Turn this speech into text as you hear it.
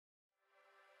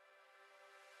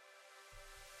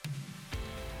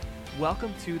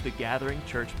Welcome to the Gathering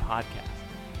Church podcast.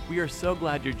 We are so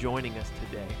glad you're joining us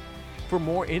today. For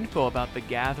more info about The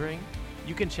Gathering,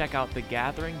 you can check out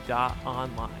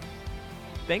thegathering.online.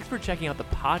 Thanks for checking out the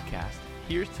podcast.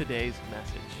 Here's today's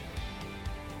message.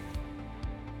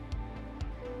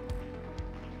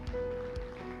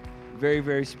 Very,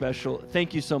 very special.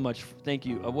 Thank you so much. Thank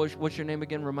you. What's your name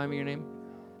again? Remind me your name.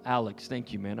 Alex.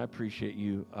 Thank you, man. I appreciate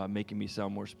you making me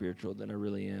sound more spiritual than I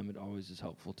really am. It always is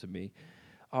helpful to me.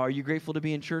 Are you grateful to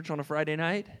be in church on a Friday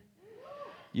night?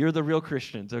 You're the real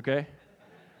Christians, okay?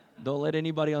 Don't let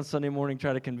anybody on Sunday morning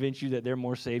try to convince you that they're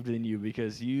more saved than you,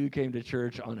 because you came to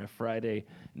church on a Friday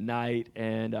night,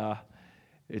 and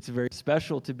it's very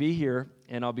special to be here,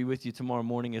 and I'll be with you tomorrow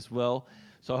morning as well.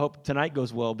 So I hope tonight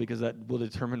goes well, because that will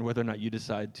determine whether or not you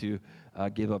decide to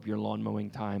give up your lawn mowing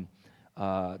time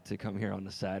to come here on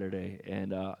a Saturday.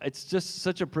 And it's just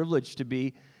such a privilege to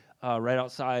be right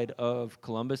outside of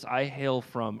Columbus. I hail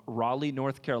from Raleigh,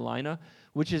 North Carolina,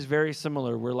 which is very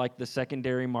similar. We're like the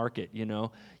secondary market, you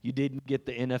know. You didn't get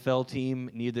the NFL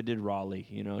team, neither did Raleigh.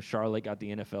 You know, Charlotte got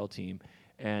the NFL team.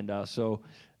 And so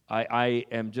I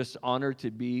am just honored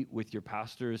to be with your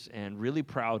pastors and really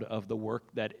proud of the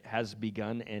work that has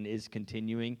begun and is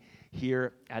continuing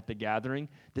here at the Gathering.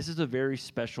 This is a very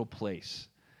special place,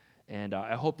 and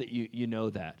I hope that you know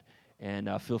that. And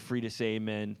feel free to say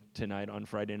amen tonight on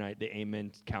Friday night. The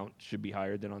amen count should be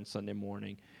higher than on Sunday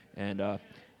morning. And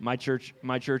my church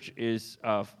is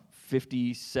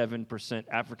 57%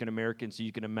 African American, so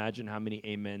you can imagine how many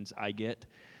amens I get.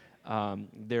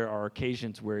 There are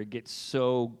occasions where it gets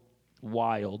so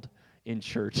wild in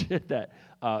church that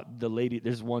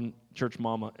there's one church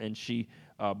mama, and she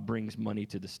brings money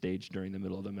to the stage during the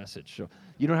middle of the message. So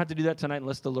you don't have to do that tonight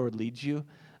unless the Lord leads you,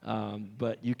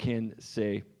 but you can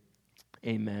say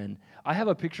amen. I have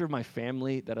a picture of my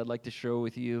family that I'd like to share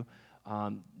with you.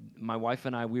 My wife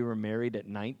and I, we were married at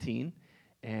 19,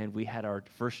 and we had our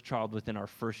first child within our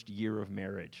first year of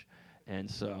marriage. And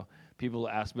so people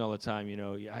ask me all the time, you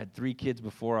know, I had 3 kids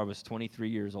before I was 23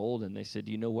 years old, and they said,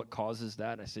 do you know what causes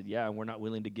that? I said, yeah, and we're not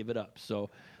willing to give it up.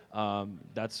 So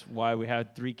that's why we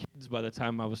had 3 kids by the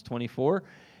time I was 24.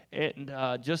 And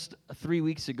just 3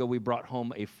 weeks ago, we brought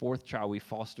home a 4th child. We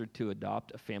fostered to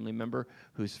adopt a family member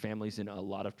whose family's in a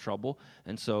lot of trouble.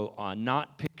 And so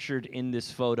not pictured in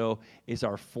this photo is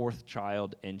our 4th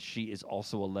child, and she is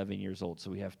also 11 years old.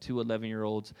 So we have 2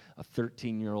 11-year-olds, a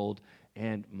 13-year-old,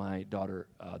 and my daughter,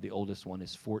 the oldest one,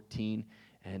 is 14.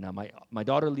 And my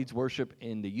daughter leads worship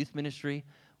in the youth ministry.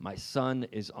 My son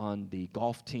is on the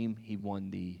golf team. He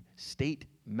won the state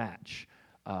match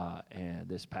and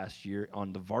this past year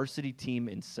on the varsity team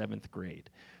in 7th grade.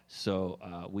 So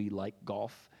we like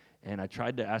golf. And I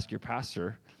tried to ask your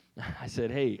pastor. I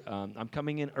said, hey, I'm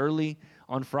coming in early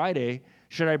on Friday.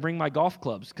 Should I bring my golf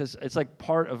clubs? Because it's like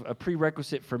part of a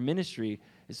prerequisite for ministry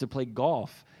is to play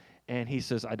golf. And he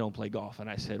says, I don't play golf. And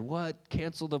I said, what?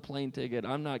 Cancel the plane ticket.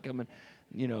 I'm not coming.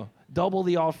 You know, double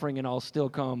the offering and I'll still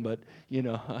come. But, you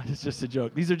know, it's just a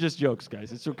joke. These are just jokes,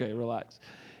 guys. It's okay. Relax.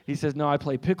 He says, no, I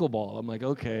play pickleball. I'm like,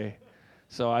 okay.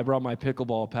 So I brought my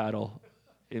pickleball paddle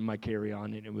in my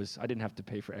carry-on, and I didn't have to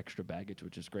pay for extra baggage,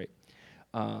 which is great.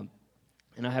 And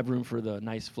I have room for the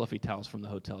nice fluffy towels from the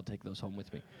hotel. Take those home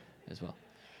with me as well.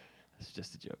 It's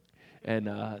just a joke. And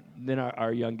then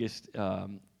our youngest,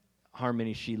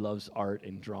 Harmony, she loves art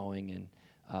and drawing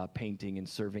and painting and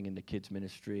serving in the kids'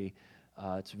 ministry.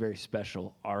 It's very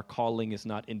special. Our calling is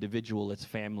not individual, it's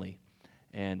family.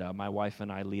 And my wife and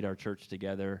I lead our church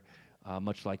together,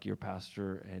 much like your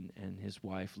pastor and his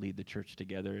wife lead the church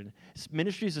together. And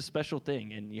ministry is a special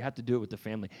thing, and you have to do it with the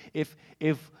family. If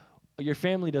your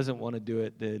family doesn't want to do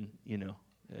it, then, you know,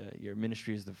 your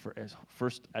ministry is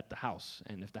first at the house.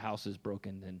 And if the house is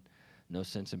broken, then no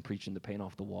sense in preaching the paint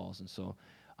off the walls. And so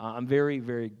I'm very,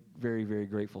 very, very, very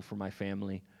grateful for my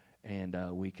family. And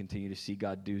we continue to see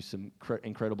God do some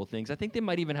incredible things. I think they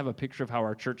might even have a picture of how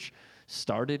our church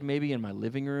started maybe in my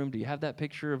living room. Do you have that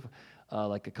picture of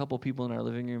like a couple people in our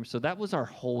living room? So that was our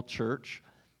whole church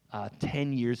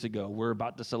 10 years ago. We're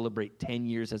about to celebrate 10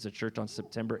 years as a church on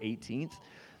September 18th.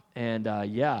 And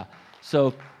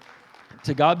so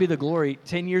to God be the glory.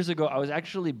 10 years ago, I was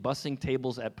actually bussing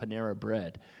tables at Panera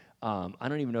Bread. I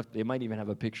don't even know if they might even have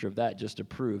a picture of that just to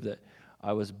prove that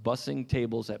I was bussing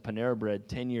tables at Panera Bread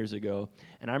 10 years ago,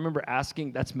 and I remember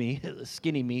asking, that's me,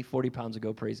 skinny me, 40 pounds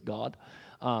ago, praise God.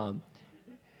 And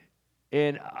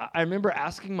I remember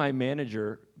asking my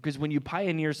manager, because when you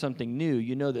pioneer something new,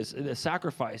 you know this, the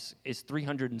sacrifice is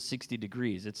 360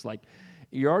 degrees. It's like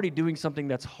you're already doing something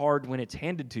that's hard when it's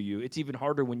handed to you. It's even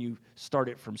harder when you start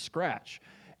it from scratch.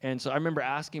 And so I remember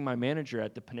asking my manager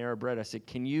at the Panera Bread, I said,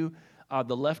 can you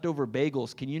the leftover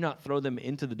bagels, can you not throw them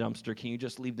into the dumpster? Can you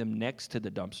just leave them next to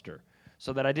the dumpster?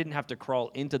 So that I didn't have to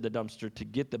crawl into the dumpster to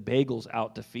get the bagels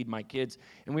out to feed my kids.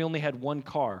 And we only had one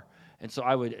car. And so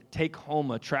I would take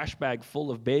home a trash bag full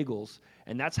of bagels.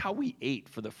 And that's how we ate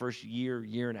for the first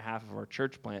year and a half of our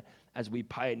church plant as we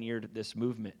pioneered this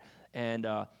movement. And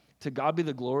to God be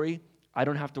the glory, I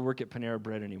don't have to work at Panera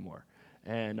Bread anymore.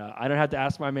 And I don't have to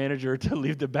ask my manager to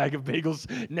leave the bag of bagels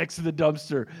next to the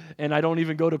dumpster. And I don't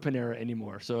even go to Panera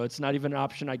anymore. So it's not even an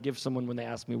option I give someone when they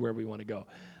ask me where we want to go.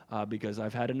 Because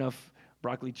I've had enough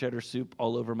broccoli cheddar soup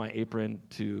all over my apron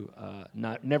to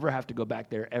never have to go back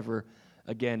there ever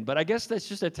again. But I guess that's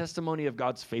just a testimony of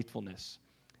God's faithfulness.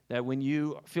 That when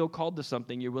you feel called to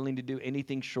something, you're willing to do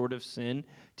anything short of sin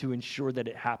to ensure that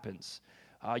it happens.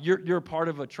 You're a part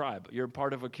of a tribe. You're a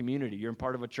part of a community. You're a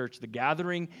part of a church. The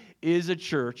Gathering is a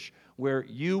church where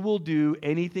you will do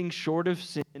anything short of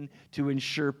sin to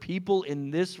ensure people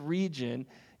in this region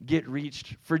get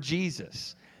reached for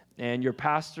Jesus. And your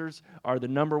pastors are the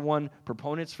number one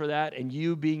proponents for that. And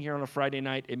you being here on a Friday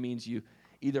night, it means you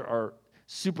either are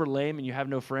super lame and you have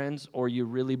no friends, or you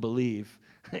really believe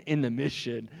in the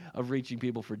mission of reaching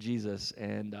people for Jesus.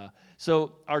 And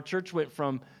so our church went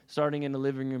from starting in the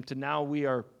living room to now we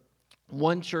are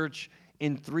one church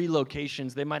in 3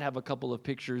 locations. They might have a couple of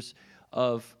pictures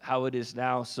of how it is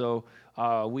now. So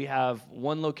we have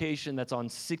one location that's on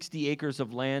 60 acres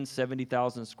of land,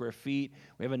 70,000 square feet.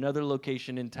 We have another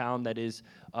location in town that is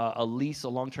a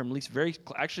long-term lease,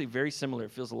 actually very similar.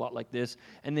 It feels a lot like this.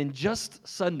 And then just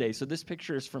Sunday, so this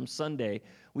picture is from Sunday,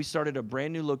 we started a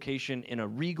brand new location in a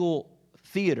Regal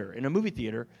theater, in a movie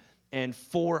theater, and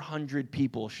 400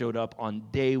 people showed up on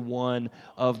day one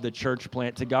of the church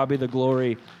plant. To God be the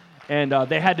glory. And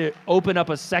they had to open up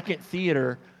a second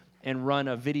theater and run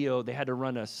a video. They had to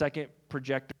run a second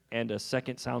projector and a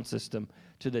second sound system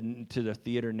to the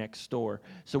theater next door.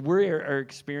 So we are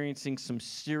experiencing some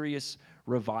serious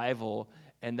revival,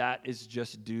 and that is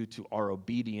just due to our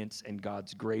obedience and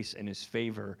God's grace and His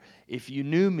favor. If you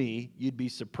knew me, you'd be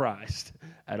surprised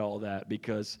at all that,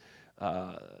 because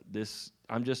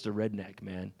I'm just a redneck,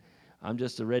 man. I'm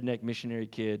just a redneck missionary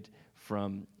kid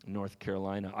from North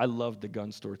Carolina. I loved the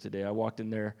gun store today. I walked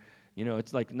in there. You know,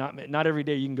 it's like not every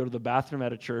day you can go to the bathroom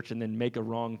at a church and then make a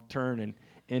wrong turn and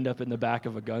end up in the back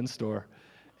of a gun store.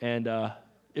 And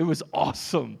it was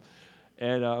awesome.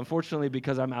 And unfortunately,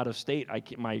 because I'm out of state,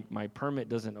 my permit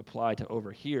doesn't apply to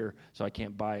over here, so I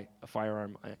can't buy a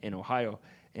firearm in Ohio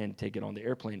and take it on the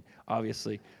airplane.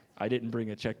 Obviously, I didn't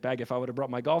bring a checked bag. If I would have brought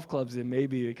my golf clubs in,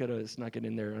 maybe we could have snuck it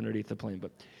in there underneath the plane.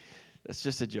 But that's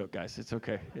just a joke, guys. It's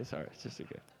okay. It's all right. It's just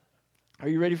okay. Are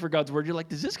you ready for God's word? You're like,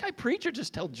 does this guy preach or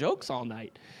just tell jokes all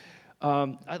night?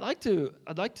 I'd like to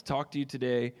talk to you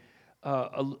today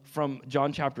from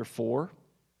John chapter 4.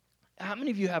 How many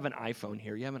of you have an iPhone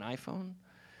here? You have an iPhone?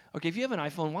 Okay, if you have an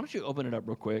iPhone, why don't you open it up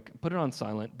real quick, put it on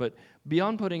silent, but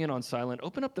beyond putting it on silent,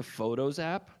 open up the Photos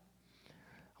app. I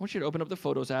want you to open up the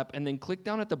Photos app and then click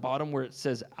down at the bottom where it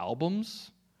says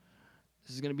Albums.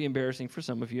 This is going to be embarrassing for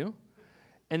some of you.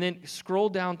 And then scroll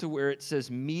down to where it says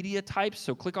Media Types.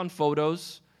 So click on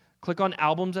Photos, click on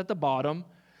Albums at the bottom,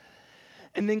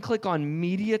 and then click on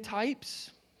Media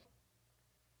Types.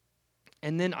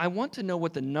 And then I want to know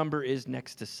what the number is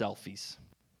next to selfies.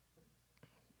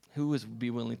 Who would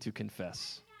be willing to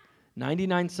confess?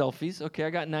 99 selfies. Okay, I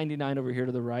got 99 over here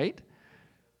to the right.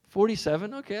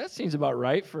 47. Okay, that seems about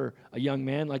right for a young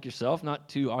man like yourself, not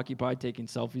too occupied taking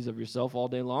selfies of yourself all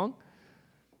day long.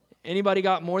 Anybody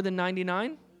got more than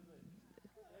 99?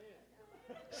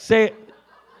 Say it.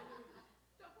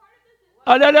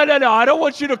 Oh, no. I don't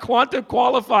want you to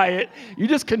qualify it. You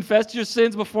just confessed your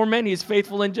sins before men. He's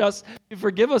faithful and just to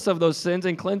forgive us of those sins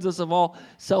and cleanse us of all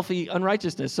selfie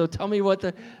unrighteousness. So tell me what's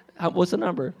the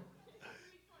number?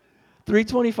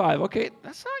 325. Okay,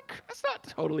 that's not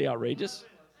totally outrageous.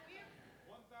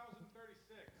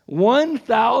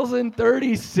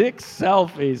 1,036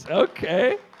 selfies.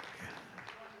 Okay.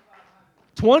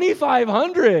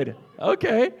 2,500.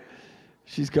 Okay.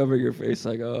 She's covering her face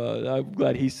like, oh, I'm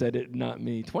glad he said it, not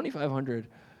me. 2,500.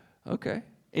 Okay.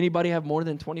 Anybody have more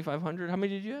than 2,500? How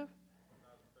many did you have?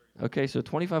 Okay, so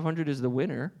 2,500 is the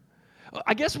winner.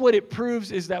 I guess what it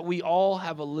proves is that we all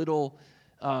have a little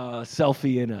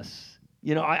selfie in us.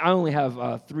 You know, I only have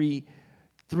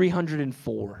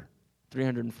 304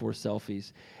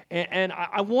 selfies. And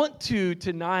I want to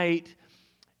tonight,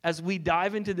 as we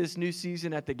dive into this new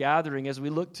season at the Gathering, as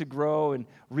we look to grow and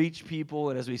reach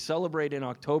people, and as we celebrate in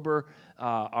October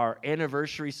our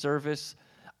anniversary service,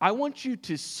 I want you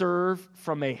to serve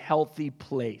from a healthy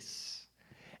place.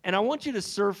 And I want you to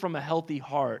serve from a healthy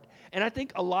heart. And I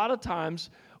think a lot of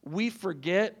times we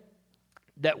forget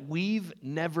that we've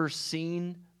never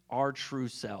seen our true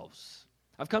selves.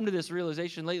 I've come to this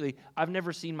realization lately, I've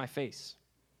never seen my face.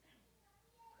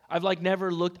 I've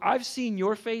never looked. I've seen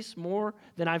your face more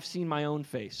than I've seen my own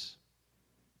face,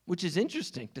 which is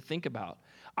interesting to think about.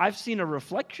 I've seen a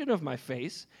reflection of my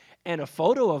face and a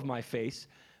photo of my face,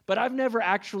 but I've never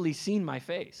actually seen my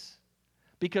face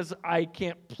because I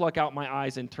can't pluck out my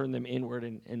eyes and turn them inward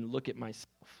and look at myself.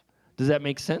 Does that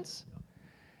make sense?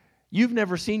 You've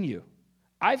never seen you.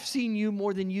 I've seen you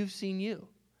more than you've seen you.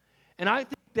 And I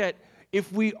think that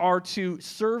if we are to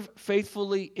serve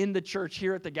faithfully in the church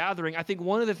here at the gathering, I think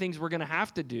one of the things we're going to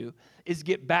have to do is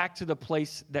get back to the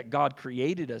place that God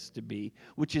created us to be,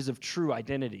 which is of true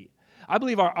identity. I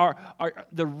believe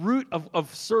the root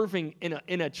of serving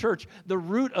in a church, the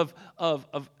root of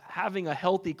having a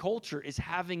healthy culture is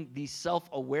having the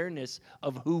self-awareness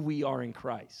of who we are in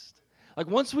Christ.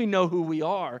 Once we know who we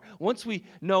are, once we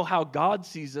know how God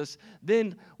sees us,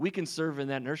 then we can serve in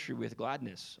that nursery with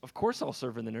gladness. Of course I'll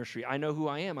serve in the nursery. I know who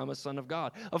I am. I'm a son of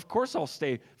God. Of course I'll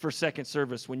stay for second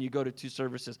service when you go to 2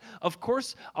 services. Of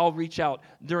course I'll reach out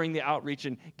during the outreach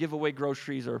and give away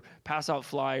groceries or pass out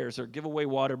flyers or give away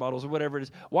water bottles or whatever it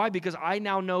is. Why? Because I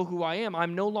now know who I am.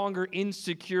 I'm no longer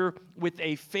insecure with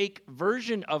a fake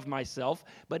version of myself,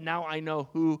 but now I know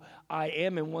who I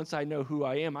am. And once I know who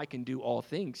I am, I can do all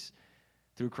things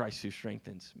through Christ who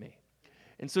strengthens me.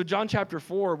 And so John chapter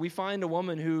 4, we find a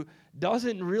woman who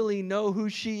doesn't really know who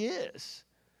she is.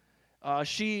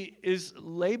 She is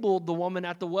labeled the woman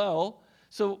at the well,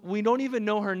 so we don't even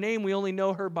know her name. We only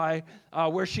know her by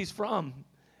where she's from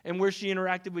and where she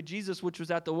interacted with Jesus, which was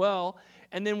at the well.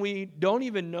 And then we don't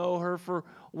even know her for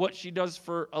what she does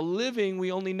for a living.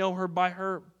 We only know her by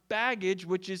her baggage,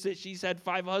 which is that she's had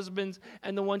 5 husbands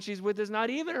and the one she's with is not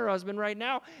even her husband right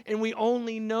now. And we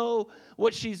only know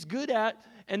what she's good at,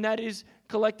 and that is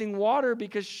collecting water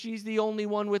because she's the only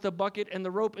one with a bucket and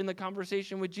the rope in the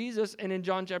conversation with Jesus. And in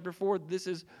John chapter 4, this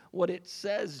is what it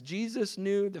says. Jesus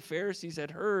knew the Pharisees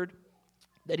had heard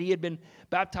that he had been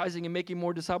baptizing and making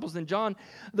more disciples than John.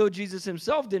 Though Jesus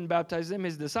himself didn't baptize them,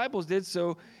 his disciples did.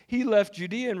 So he left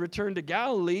Judea and returned to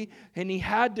Galilee, and he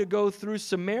had to go through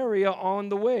Samaria on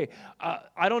the way.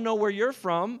 I don't know where you're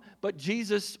from, but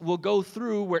Jesus will go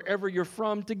through wherever you're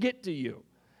from to get to you.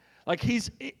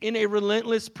 He's in a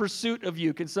relentless pursuit of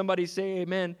you. Can somebody say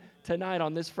amen tonight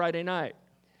on this Friday night?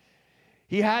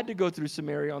 He had to go through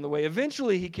Samaria on the way.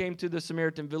 Eventually, he came to the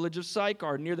Samaritan village of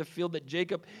Sychar, near the field that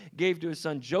Jacob gave to his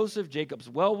son Joseph. Jacob's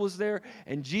well was there,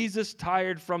 and Jesus,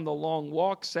 tired from the long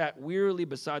walk, sat wearily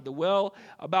beside the well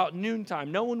about noontime.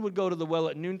 No one would go to the well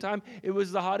at noontime. It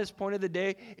was the hottest point of the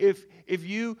day. If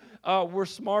you were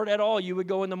smart at all, you would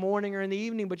go in the morning or in the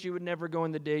evening, but you would never go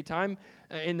in the daytime,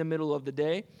 in the middle of the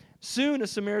day. Soon a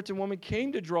Samaritan woman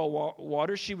came to draw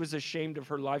water. She was ashamed of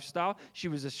her lifestyle. She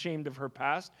was ashamed of her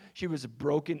past. She was a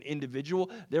broken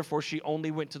individual. Therefore, she only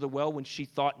went to the well when she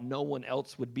thought no one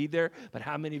else would be there. But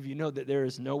how many of you know that there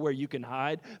is nowhere you can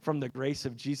hide from the grace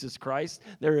of Jesus Christ?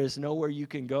 There is nowhere you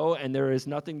can go, and there is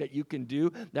nothing that you can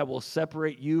do that will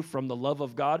separate you from the love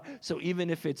of God. So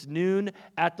even if it's noon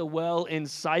at the well in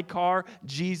Sychar,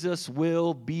 Jesus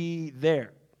will be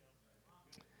there.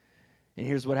 And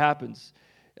here's what happens.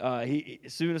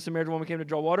 Soon a Samaritan woman came to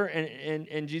draw water,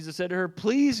 and Jesus said to her,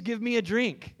 "Please give me a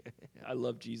drink." I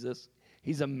love Jesus.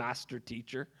 He's a master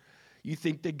teacher. You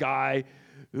think the guy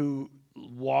who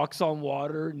walks on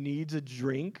water needs a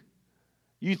drink?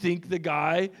 You think the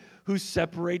guy who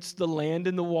separates the land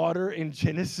and the water in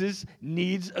Genesis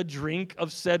needs a drink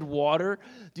of said water?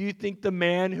 Do you think the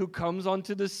man who comes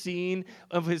onto the scene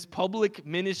of his public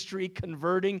ministry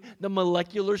converting the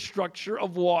molecular structure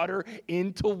of water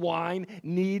into wine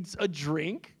needs a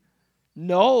drink?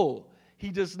 No, he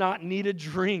does not need a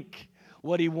drink.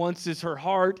 What he wants is her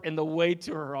heart, and the way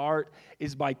to her heart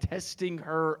is by testing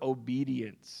her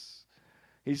obedience.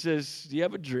 He says, "Do you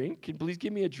have a drink? Can you please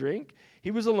give me a drink?" He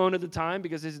was alone at the time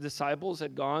because his disciples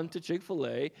had gone to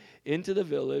Chick-fil-A into the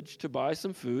village to buy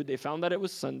some food. They found that it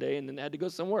was Sunday, and then they had to go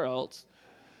somewhere else,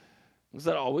 because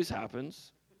that always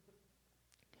happens.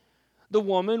 The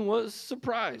woman was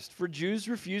surprised, for Jews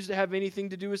refused to have anything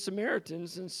to do with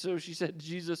Samaritans, and so she said,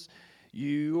 "Jesus,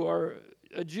 you are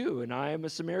a Jew, and I am a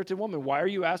Samaritan woman. Why are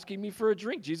you asking me for a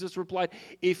drink?" Jesus replied,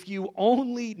 "If you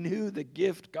only knew the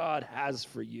gift God has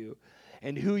for you,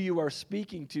 and who you are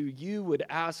speaking to, you would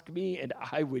ask me, and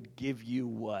I would give you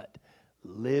what?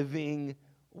 Living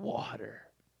water."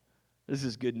 This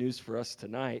is good news for us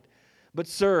tonight. But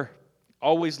sir,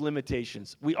 always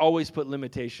limitations. We always put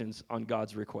limitations on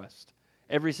God's request.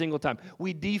 Every single time.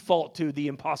 We default to the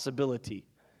impossibility.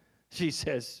 She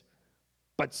says,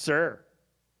 "But sir,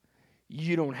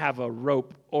 you don't have a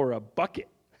rope or a bucket.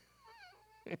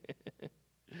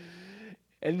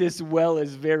 And this well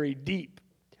is very deep.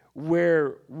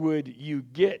 Where would you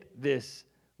get this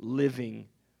living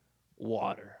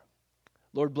water?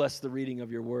 Lord, bless the reading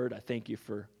of your word. I thank you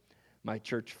for my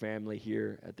church family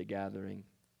here at the gathering.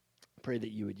 Pray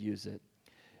that you would use it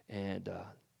and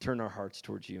turn our hearts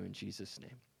towards you in Jesus'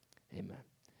 name. Amen.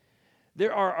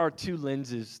 There are two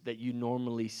lenses that you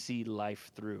normally see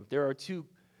life through. There are two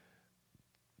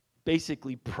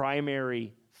basically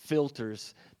primary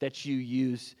filters that you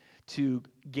use to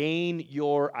gain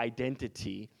your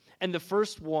identity. And the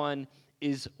first one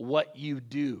is what you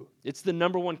do. It's the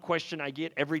number one question I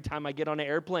get every time I get on an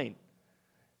airplane.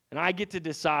 And I get to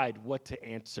decide what to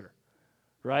answer,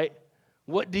 right?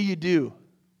 What do you do?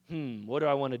 What do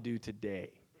I want to do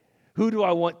today? Who do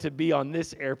I want to be on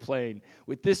this airplane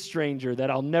with this stranger that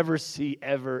I'll never see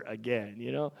ever again,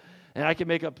 And I can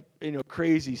make up,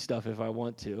 crazy stuff if I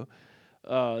want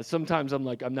to. Sometimes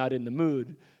I'm not in the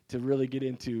mood to really get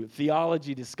into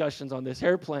theology discussions on this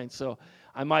airplane. So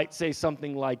I might say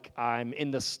something like, I'm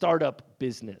in the startup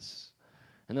business.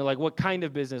 And they're like, what kind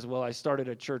of business? Well, I started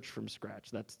a church from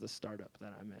scratch. That's the startup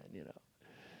that I'm in,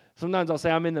 Sometimes I'll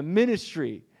say, I'm in the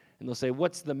ministry. And they'll say,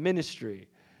 what's the ministry?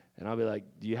 And I'll be like,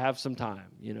 do you have some time?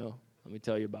 Let me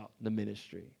tell you about the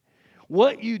ministry.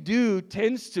 What you do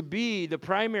tends to be the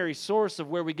primary source of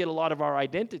where we get a lot of our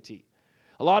identity.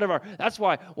 That's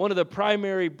why one of the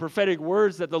primary prophetic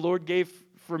words that the Lord gave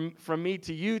from me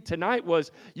to you tonight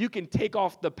was, you can take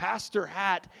off the pastor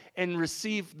hat and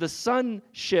receive the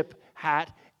sonship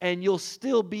hat, and you'll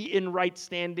still be in right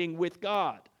standing with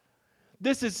God.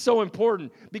 This is so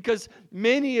important because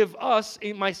many of us,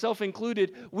 myself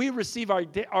included, we receive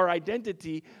our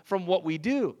identity from what we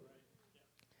do.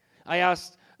 I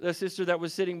asked the sister that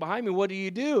was sitting behind me, what do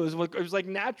you do? It was like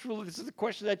natural. This is the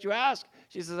question that you ask.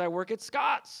 She says, I work at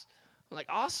Scott's. I'm like,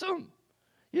 awesome,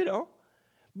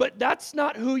 But that's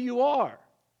not who you are.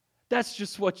 That's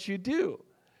just what you do.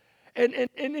 And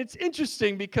it's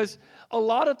interesting because a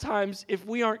lot of times if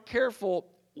we aren't careful,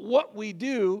 what we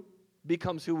do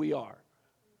becomes who we are.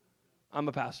 I'm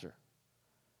a pastor.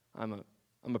 I'm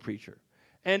a preacher.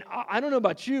 And I don't know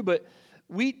about you, but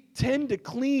we tend to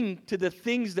cling to the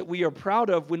things that we are proud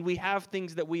of when we have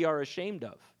things that we are ashamed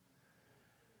of.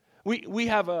 We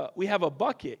have a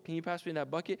bucket. Can you pass me that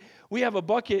bucket? We have a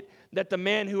bucket that the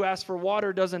man who asked for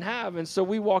water doesn't have, and so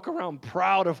we walk around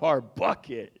proud of our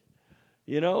bucket.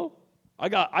 I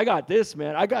got this,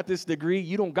 man. I got this degree.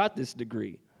 You don't got this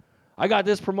degree. I got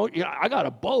this promotion. I got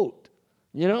a boat.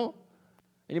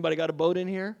 Anybody got a boat in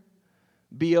here?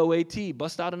 BOAT,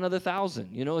 bust out another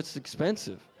 1,000. It's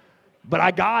expensive. But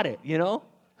I got it, It's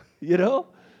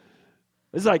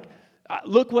like,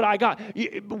 look what I got.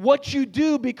 What you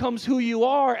do becomes who you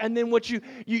are, and then what you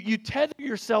tether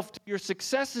yourself to your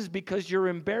successes because you're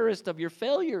embarrassed of your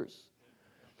failures.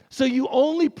 So you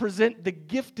only present the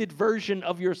gifted version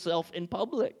of yourself in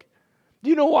public.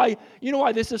 You know why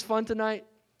this is fun tonight?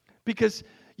 Because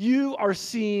you are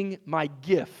seeing my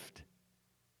gift.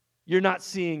 You're not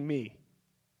seeing me.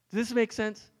 Does this make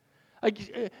sense?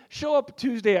 Show up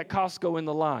Tuesday at Costco in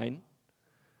the line,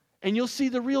 and you'll see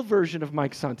the real version of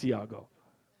Mike Santiago.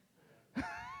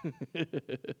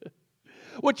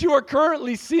 What you are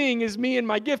currently seeing is me and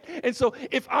my gift. And so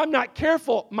if I'm not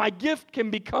careful, my gift can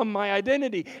become my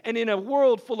identity. And in a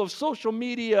world full of social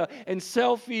media and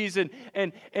selfies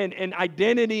and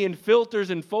identity and filters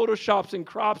and photoshops and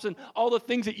crops and all the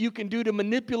things that you can do to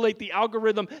manipulate the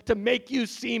algorithm to make you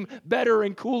seem better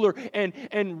and cooler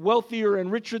and wealthier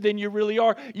and richer than you really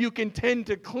are, you can tend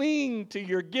to cling to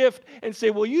your gift and say,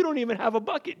 well, you don't even have a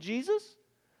bucket, Jesus.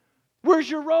 Where's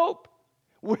your rope?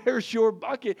 Where's your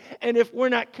bucket? And if we're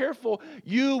not careful,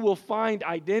 you will find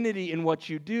identity in what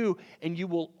you do, and you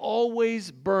will always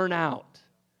burn out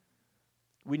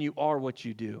when you are what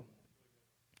you do.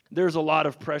 There's a lot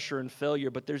of pressure in failure,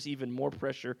 but there's even more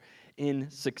pressure in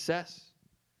success.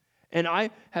 And I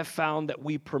have found that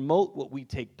we promote what we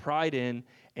take pride in,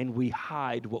 and we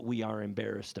hide what we are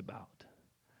embarrassed about.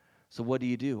 So what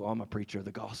do? Oh, I'm a preacher of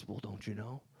the gospel, don't you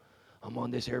know? I'm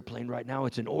on this airplane right now.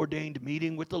 It's an ordained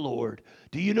meeting with the Lord.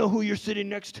 Do you know who you're sitting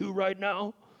next to right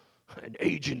now? An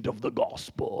agent of the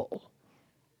gospel.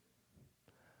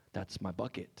 That's my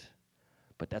bucket.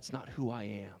 But that's not who I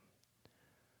am.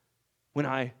 When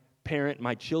I parent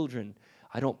my children,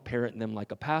 I don't parent them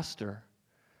like a pastor.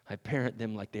 I parent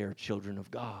them like they are children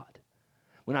of God.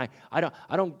 When I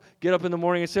don't get up in the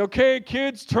morning and say, okay,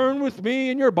 kids, turn with me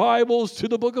in your Bibles to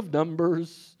the book of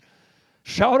Numbers.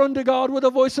 Shout unto God with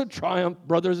a voice of triumph,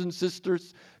 brothers and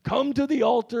sisters. Come to the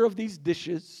altar of these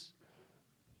dishes.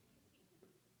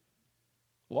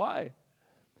 Why?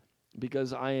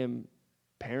 because I am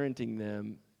parenting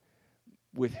them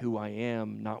with who I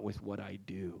am, not with what I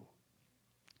do.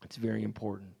 It's very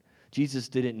important. Jesus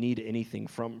didn't need anything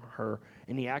from her,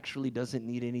 and he actually doesn't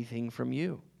need anything from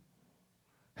you.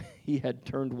 He had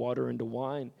turned water into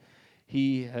wine.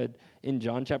 He had, in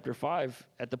John chapter 5,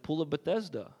 at the pool of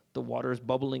Bethesda, the water is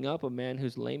bubbling up. A man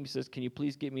who's lame, he says, can you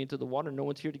please get me into the water? No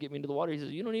one's here to get me into the water. He says,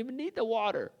 you don't even need the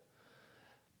water.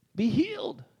 Be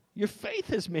healed. Your faith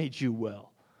has made you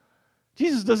well.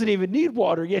 Jesus doesn't even need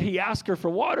water, yet he asked her for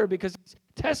water because he's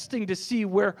testing to see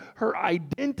where her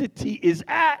identity is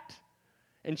at.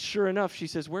 And sure enough, she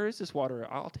says, where is this water?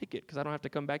 I'll take it because I don't have to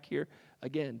come back here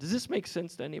again. Does this make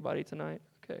sense to anybody tonight?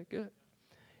 Okay, good.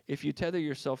 If you tether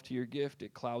yourself to your gift,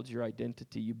 it clouds your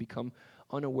identity. You become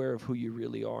unaware of who you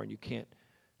really are, and you can't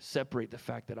separate the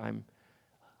fact that I'm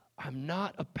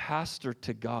not a pastor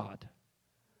to God.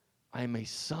 I am a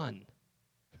son.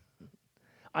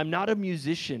 I'm not a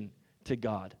musician to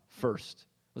God first.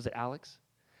 Was it Alex?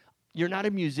 You're not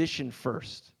a musician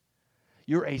first.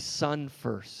 You're a son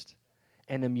first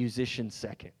and a musician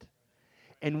second.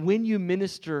 And when you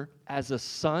minister as a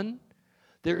son,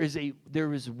 there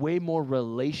is way more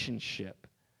relationship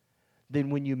than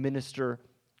when you minister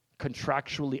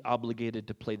contractually obligated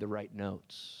to play the right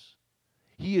notes.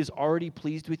 He is already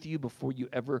pleased with you before you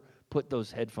ever put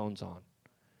those headphones on.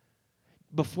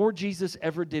 Before Jesus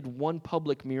ever did one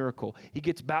public miracle, he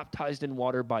gets baptized in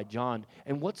water by John.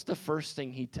 And what's the first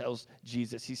thing he tells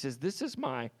Jesus? He says, this is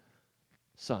my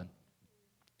son,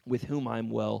 with whom I'm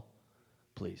well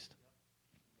pleased.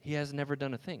 He has never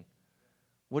done a thing.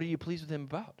 What are you pleased with him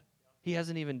about? He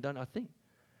hasn't even done a thing.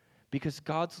 Because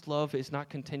God's love is not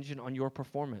contingent on your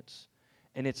performance.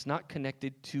 And it's not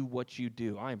connected to what you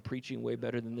do. I am preaching way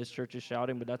better than this church is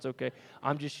shouting, but that's okay.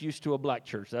 I'm just used to a black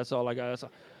church. That's all I got.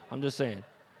 I'm just saying.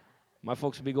 My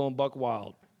folks will be going buck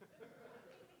wild.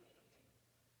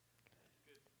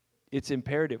 It's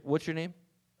imperative. What's your name?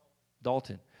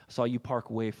 Dalton. I saw you park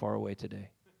way far away today.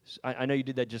 I know you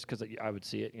did that just because I would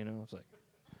see it, you know. It's like,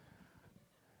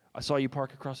 I saw you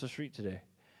park across the street today.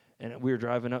 And we were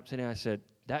driving up today. I said,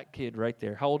 that kid right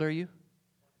there, how old are you?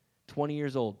 20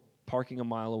 years old, parking a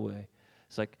mile away.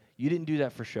 It's like, you didn't do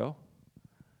that for show.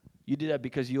 You did that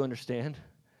because you understand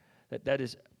that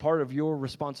is part of your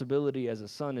responsibility as a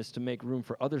son is to make room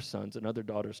for other sons and other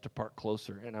daughters to park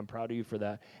closer. And I'm proud of you for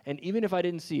that. And even if I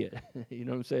didn't see it, you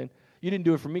know what I'm saying? You didn't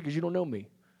do it for me because you don't know me.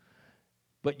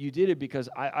 But you did it because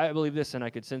I believe this, and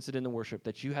I could sense it in the worship,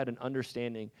 that you had an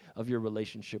understanding of your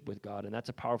relationship with God. And that's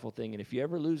a powerful thing. And if you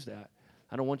ever lose that,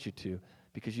 I don't want you to,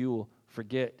 because you will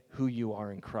forget who you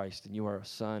are in Christ. And you are a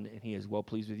son, and he is well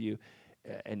pleased with you.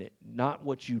 And not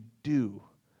what you do,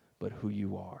 but who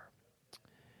you are.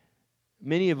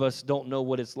 Many of us don't know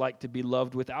what it's like to be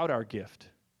loved without our gift.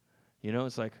 You know,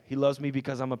 it's like, he loves me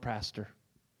because I'm a pastor.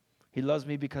 He loves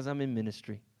me because I'm in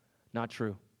ministry. Not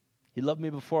true. He loved me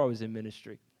before I was in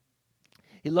ministry.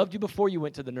 He loved you before you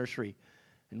went to the nursery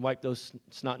and wiped those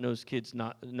snot-nosed kids'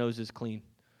 noses clean,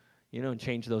 you know, and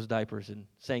changed those diapers and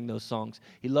sang those songs.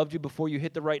 He loved you before you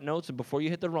hit the right notes and before you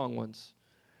hit the wrong ones.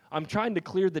 I'm trying to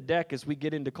clear the deck as we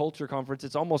get into Culture Conference.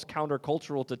 It's almost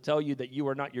countercultural to tell you that you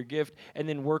are not your gift and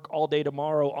then work all day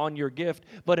tomorrow on your gift.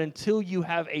 But until you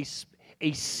have a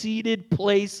seated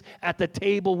place at the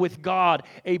table with God,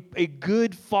 a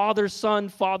good father-son,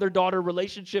 father-daughter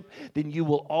relationship, then you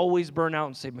will always burn out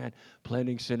and say, man,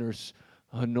 planning center's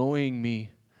annoying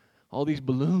me. All these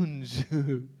balloons,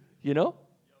 you know?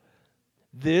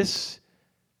 This,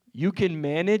 you can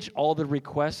manage all the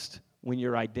requests when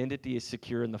your identity is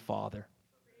secure in the Father.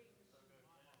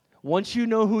 Once you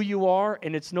know who you are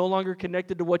and it's no longer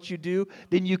connected to what you do,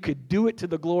 then you could do it to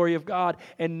the glory of God,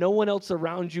 and no one else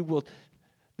around you will,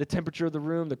 the temperature of the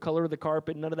room, the color of the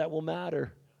carpet, none of that will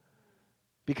matter,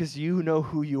 because you know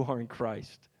who you are in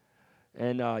Christ.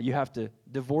 And you have to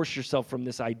divorce yourself from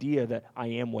this idea that I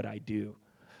am what I do.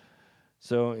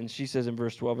 So, and she says in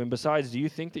verse 12, and besides, do you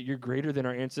think that you're greater than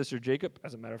our ancestor Jacob?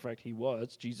 As a matter of fact, he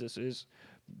was. Jesus is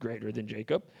greater than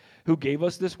Jacob. Who gave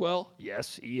us this well?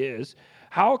 Yes, he is.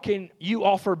 How can you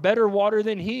offer better water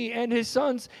than he and his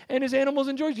sons and his animals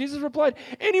enjoy? Jesus replied,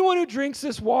 anyone who drinks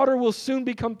this water will soon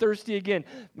become thirsty again.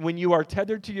 When you are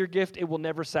tethered to your gift, it will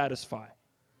never satisfy.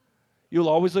 You'll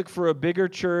always look for a bigger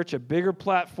church, a bigger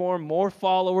platform, more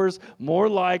followers, more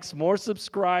likes, more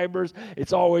subscribers.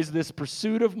 It's always this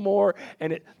pursuit of more.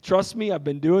 And trust me, I've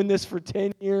been doing this for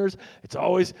 10 years. It's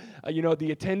always,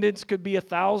 the attendance could be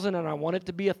 1,000 and I want it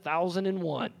to be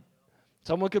 1,001.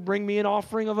 Someone could bring me an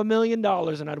offering of $1 million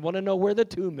and I'd want to know where the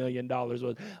 $2 million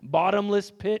was.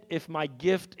 Bottomless pit if my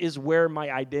gift is where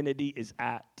my identity is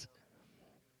at.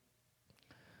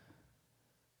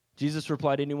 Jesus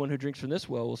replied, anyone who drinks from this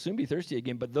well will soon be thirsty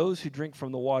again, but those who drink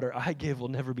from the water I give will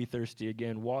never be thirsty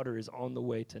again. Water is on the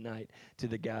way tonight to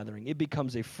the gathering. It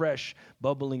becomes a fresh,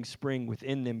 bubbling spring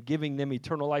within them, giving them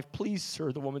eternal life. Please,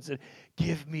 sir, the woman said,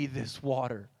 give me this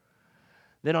water.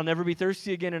 Then I'll never be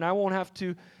thirsty again, and I won't have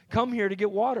to come here to get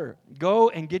water.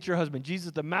 Go and get your husband.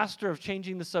 Jesus, the master of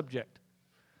changing the subject.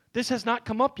 This has not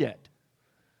come up yet.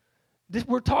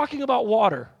 We're talking about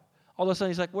water. All of a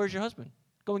sudden, he's like, where's your husband?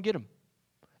 Go and get him.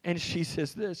 And she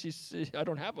says this. She says, I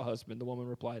don't have a husband, the woman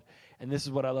replied. And this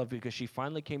is what I love, because she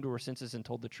finally came to her senses and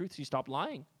told the truth. She stopped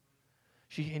lying.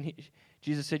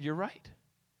 Jesus said, you're right.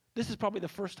 This is probably the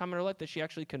first time in her life that she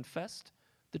actually confessed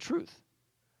the truth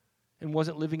and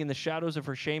wasn't living in the shadows of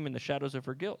her shame and the shadows of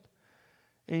her guilt.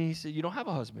 And he said, you don't have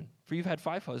a husband, for you've had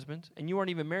 5 husbands, and you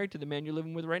aren't even married to the man you're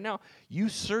living with right now. You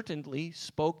certainly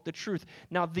spoke the truth.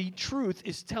 Now, the truth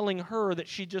is telling her that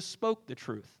she just spoke the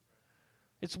truth.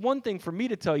 It's one thing for me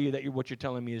to tell you that what you're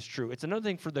telling me is true. It's another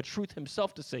thing for the truth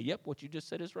himself to say, yep, what you just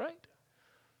said is right.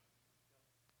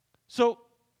 So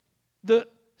the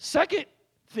second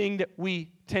thing that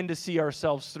we tend to see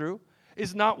ourselves through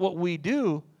is not what we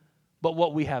do, but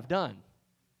what we have done.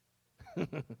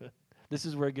 This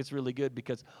is where it gets really good,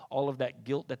 because all of that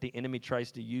guilt that the enemy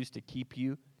tries to use to keep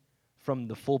you from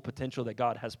the full potential that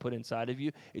God has put inside of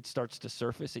you, it starts to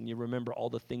surface, and you remember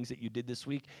all the things that you did this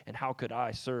week, and how could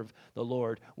I serve the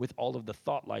Lord with all of the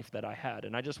thought life that I had.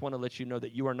 And I just want to let you know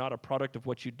that you are not a product of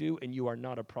what you do, and you are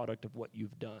not a product of what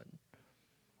you've done.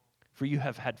 For you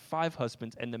have had 5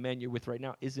 husbands, and the man you're with right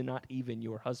now is not even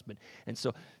your husband. And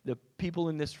so the people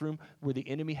in this room where the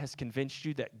enemy has convinced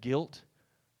you that guilt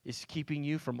is keeping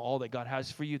you from all that God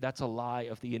has for you, that's a lie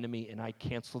of the enemy, and I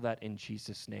cancel that in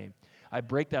Jesus' name. I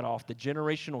break that off. The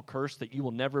generational curse that you will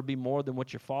never be more than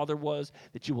what your father was,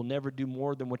 that you will never do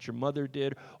more than what your mother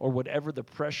did, or whatever the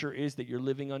pressure is that you're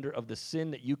living under of the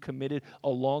sin that you committed a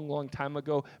long, long time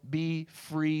ago, be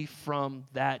free from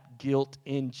that guilt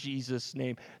in Jesus'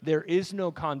 name. There is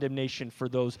no condemnation for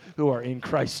those who are in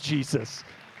Christ Jesus.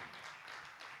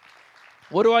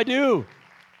 What do I do?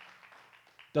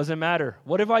 Doesn't matter.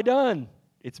 What have I done?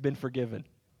 It's been forgiven.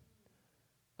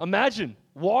 Imagine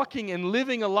walking and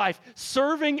living a life,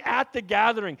 serving at the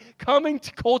gathering, coming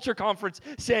to Culture Conference,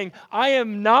 saying, I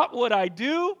am not what I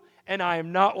do, and I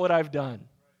am not what I've done.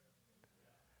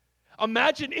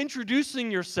 Imagine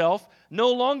introducing yourself no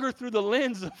longer through the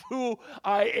lens of who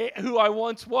I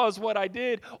once was, what I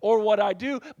did, or what I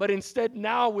do, but instead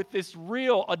now with this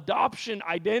real adoption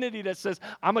identity that says,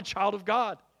 I'm a child of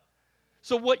God.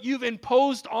 So what you've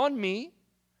imposed on me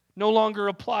no longer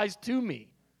applies to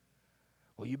me.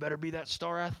 Well, you better be that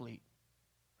star athlete.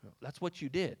 No, that's what you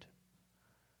did.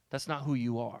 That's not who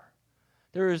you are.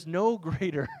 There is no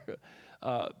greater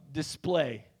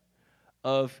display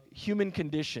of human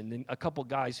condition than a couple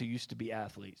guys who used to be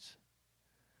athletes.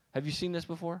 Have you seen this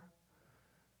before?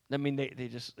 I mean, they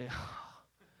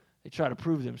try to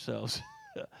prove themselves.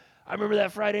 I remember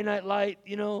that Friday Night Light,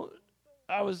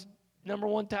 I was number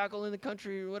 1 tackle in the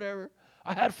country or whatever.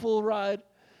 I had full ride.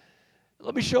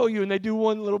 Let me show you. And they do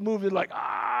one little move. They're like,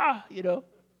 I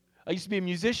used to be a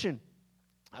musician.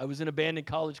 I was in a band in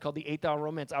college called the 8th Hour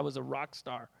Romance. I was a rock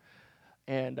star.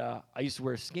 And I used to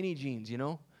wear skinny jeans,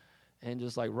 and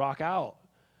just like rock out.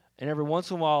 And every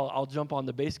once in a while, I'll jump on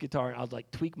the bass guitar and I'll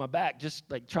like tweak my back, just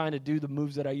like trying to do the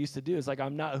moves that I used to do. It's like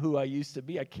I'm not who I used to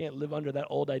be. I can't live under that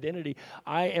old identity.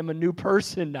 I am a new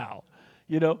person now,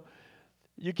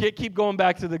 You can't keep going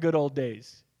back to the good old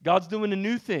days. God's doing a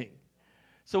new thing.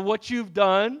 So what you've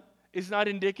done is not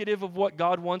indicative of what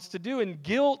God wants to do. And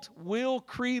guilt will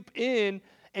creep in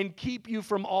and keep you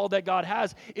from all that God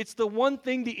has. It's the one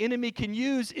thing the enemy can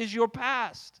use is your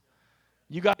past.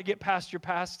 You got to get past your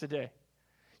past today.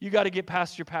 You got to get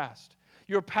past your past.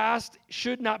 Your past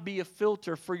should not be a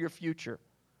filter for your future.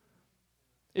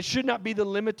 It should not be the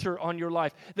limiter on your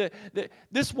life.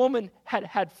 This woman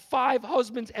had 5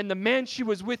 husbands, and the man she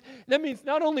was with, that means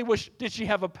not only did she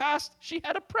have a past, she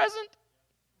had a present.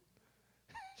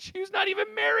 She was not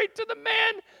even married to the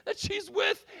man that she's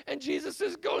with. And Jesus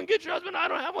says, go and get your husband. I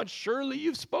don't have one. Surely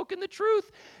you've spoken the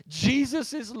truth.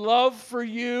 Jesus' love for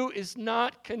you is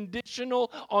not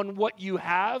conditional on what you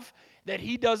have, that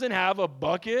he doesn't have a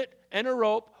bucket and a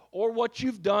rope, or what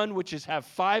you've done, which is have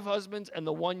 5 husbands and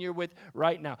the one you're with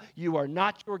right now. You are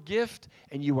not your gift,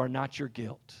 and you are not your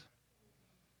guilt.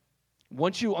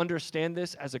 Once you understand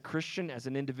this as a Christian, as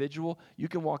an individual, you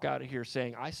can walk out of here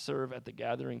saying, I serve at the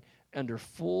gathering under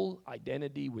full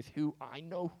identity with who I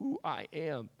know who I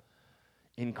am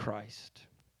in Christ.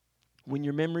 When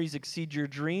your memories exceed your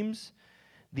dreams,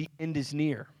 the end is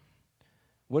near.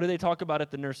 What do they talk about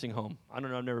at the nursing home? I don't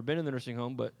know, I've never been in the nursing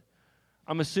home, but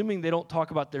I'm assuming they don't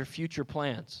talk about their future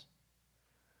plans.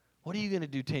 What are you going to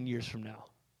do 10 years from now?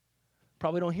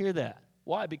 Probably don't hear that.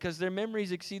 Why? Because their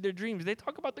memories exceed their dreams. They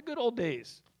talk about the good old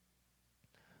days.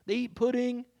 They eat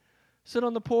pudding, sit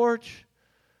on the porch,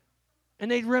 and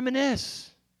they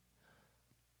reminisce.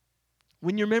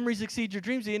 When your memories exceed your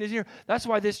dreams, the end is near. That's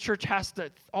why this church has to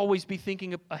always be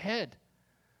thinking ahead.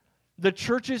 The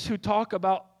churches who talk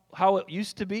about how it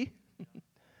used to be,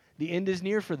 the end is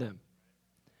near for them.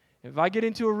 If I get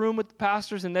into a room with the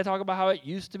pastors and they talk about how it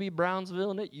used to be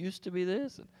Brownsville and it used to be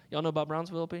this, and y'all know about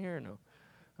Brownsville up in here or no?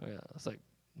 Oh yeah, that's like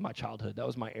my childhood. That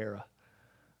was my era.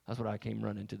 That's what I came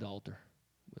running to the altar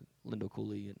with Lindo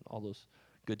Cooley and all those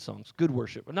good songs, good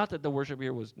worship. Not that the worship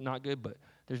here was not good, but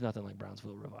there's nothing like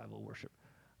Brownsville revival worship.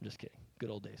 I'm just kidding.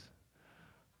 Good old days.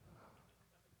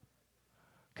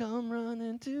 Come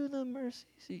running to the mercy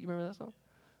seat. You remember that song?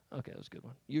 Okay, that was a good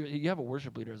one. You have a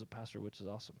worship leader as a pastor, which is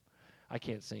awesome. I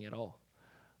can't sing at all.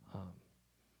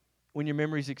 When your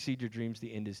memories exceed your dreams,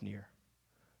 the end is near.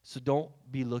 So don't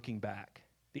be looking back.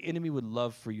 The enemy would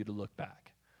love for you to look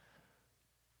back.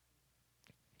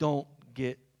 Don't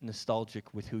get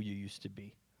nostalgic with who you used to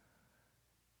be.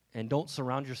 And don't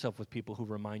surround yourself with people who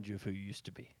remind you of who you used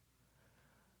to be.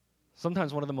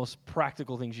 Sometimes one of the most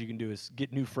practical things you can do is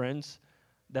get new friends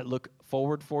that look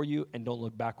forward for you and don't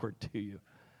look backward to you.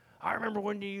 I remember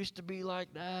when you used to be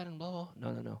like that and blah,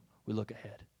 blah. No. We look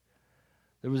ahead.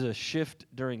 There was a shift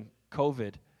during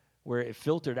COVID where it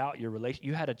filtered out your relation.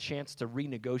 You had a chance to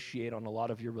renegotiate on a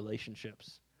lot of your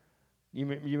relationships. You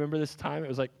remember this time? It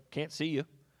was like, can't see you.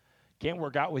 Can't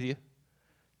work out with you.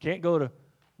 Can't go to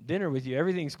dinner with you.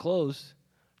 Everything's closed.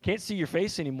 Can't see your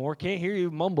face anymore. Can't hear you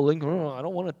mumbling. I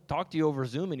don't want to talk to you over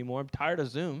Zoom anymore. I'm tired of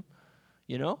Zoom.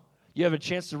 You know? You have a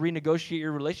chance to renegotiate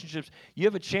your relationships. You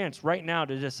have a chance right now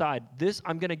to decide,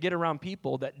 I'm going to get around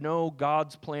people that know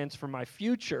God's plans for my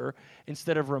future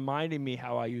instead of reminding me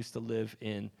how I used to live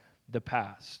in the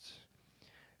past.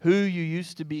 Who you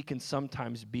used to be can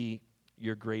sometimes be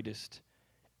your greatest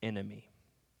enemy.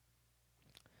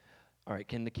 All right,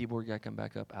 can the keyboard guy come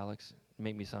back up, Alex?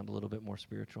 Make me sound a little bit more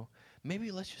spiritual. Maybe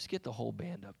let's just get the whole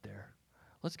band up there.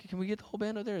 Can we get the whole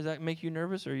band up there? Does that make you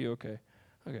nervous, or are you okay?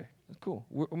 Okay, that's cool.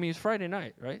 It's Friday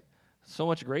night, right? So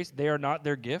much grace. They are not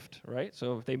their gift, right?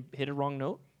 So if they hit a wrong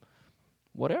note,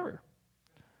 whatever.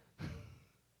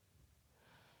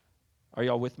 Are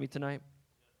y'all with me tonight?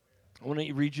 I want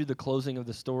to read you the closing of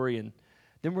the story, and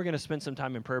then we're going to spend some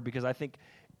time in prayer, because I think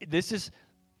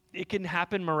it can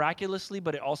happen miraculously,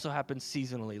 but it also happens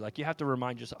seasonally. Like, you have to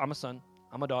remind yourself, I'm a son,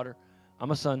 I'm a daughter,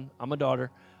 I'm a son, I'm a daughter.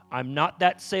 I'm not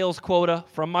that sales quota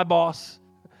from my boss.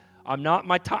 I'm not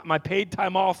my paid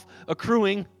time off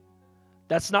accruing.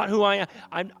 That's not who I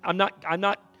am. I'm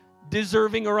not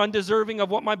deserving or undeserving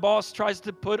of what my boss tries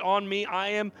to put on me. I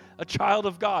am a child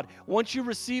of God. Once you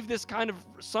receive this kind of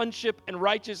sonship and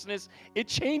righteousness, it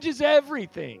changes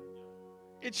everything.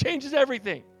 It changes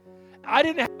everything. I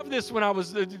didn't have this when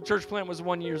the church plant was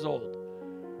 1 year old.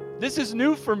 This is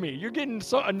new for me. You're getting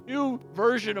a new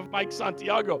version of Mike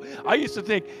Santiago. I used to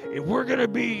think, if we're going to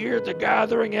be here at the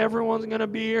gathering, everyone's going to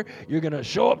be here. You're going to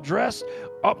show up dressed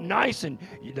up nice, and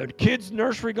the kids'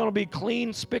 nursery going to be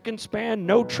clean, spick and span,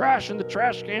 no trash in the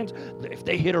trash cans. If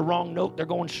they hit a wrong note, they're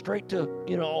going straight to,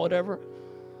 whatever.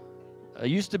 I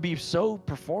used to be so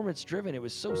performance-driven. It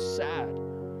was so sad.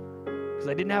 Because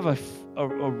I didn't have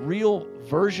a real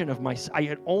version of myself. I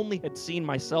had seen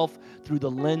myself through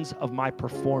the lens of my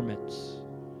performance.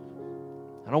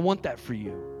 I don't want that for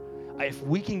you. If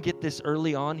we can get this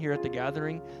early on here at the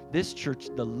gathering, this church,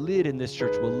 the lid in this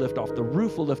church will lift off. The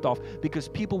roof will lift off, because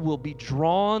people will be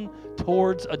drawn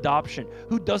towards adoption.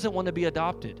 Who doesn't want to be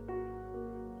adopted?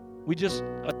 We just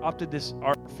adopted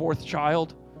our fourth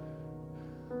child.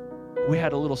 We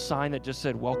had a little sign that just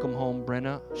said, "Welcome home,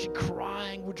 Brenna." She's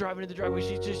crying. We're driving to the driveway.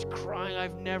 She's just crying.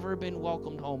 I've never been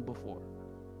welcomed home before.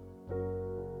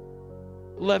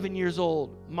 11 years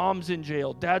old. Mom's in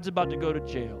jail. Dad's about to go to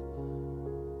jail.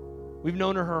 We've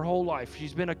known her whole life.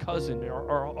 She's been a cousin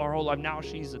our whole life. Now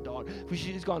she's a daughter.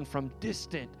 She's gone from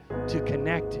distant to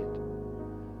connected.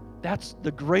 That's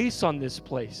the grace on this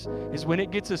place, is when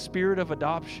it gets a spirit of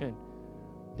adoption,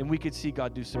 then we could see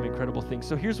God do some incredible things.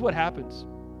 So here's what happens.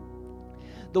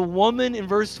 The woman in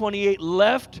verse 28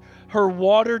 left her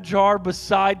water jar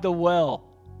beside the well.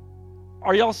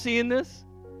 Are y'all seeing this?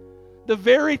 The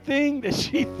very thing that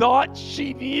she thought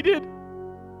she needed,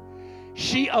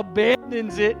 she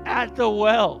abandons it at the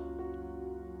well.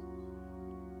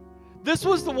 This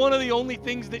was one of the only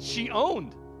things that she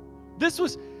owned. This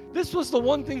was the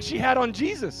one thing she had on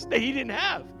Jesus that he didn't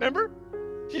have. Remember?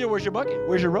 She said, "Where's your bucket?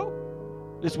 Where's your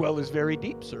rope? This well is very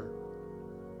deep, sir."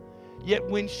 Yet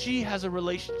when she has a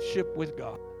relationship with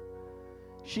God,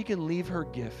 she can leave her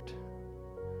gift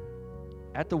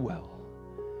at the well.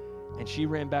 And she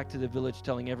ran back to the village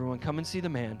telling everyone, come and see the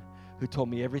man who told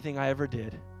me everything I ever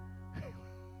did.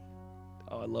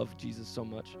 Oh, I love Jesus so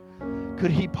much.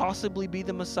 Could he possibly be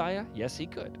the Messiah? Yes, he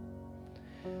could.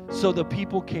 So the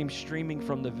people came streaming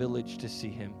from the village to see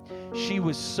him. She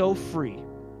was so free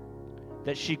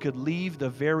that she could leave the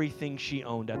very thing she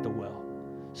owned at the well.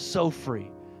 So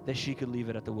free that she could leave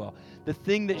it at the well. The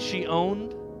thing that she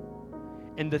owned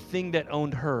and the thing that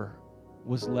owned her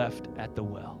was left at the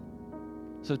well.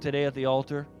 So today at the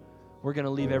altar, we're going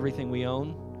to leave everything we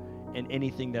own and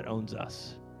anything that owns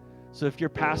us. So if your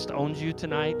past owns you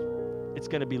tonight, it's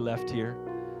going to be left here.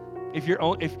 If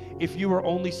you are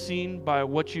only seen by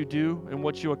what you do and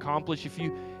what you accomplish, if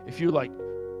you like,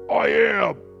 I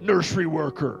am nursery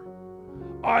worker,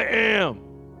 I am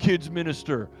kids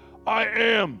minister, I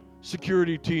am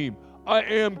security team, I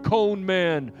am cone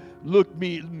man, look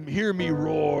me, hear me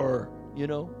roar,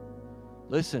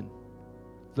 listen,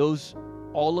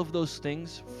 all of those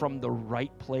things from the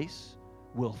right place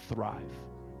will thrive.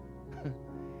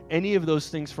 Any of those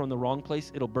things from the wrong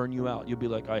place, it'll burn you out. You'll be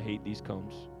like, I hate these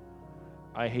cones.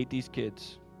 I hate these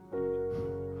kids.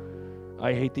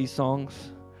 I hate these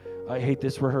songs. I hate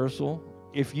this rehearsal.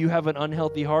 If you have an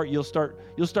unhealthy heart, you'll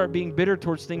start being bitter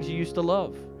towards things you used to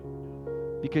love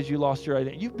because you lost your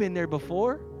identity. You've been there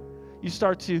before. You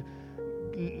start to,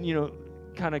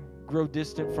 kind of grow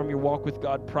distant from your walk with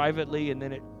God privately, and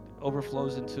then it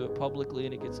overflows into it publicly,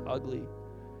 and it gets ugly.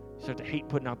 You start to hate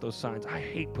putting out those signs. I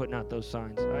hate putting out those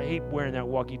signs. I hate wearing that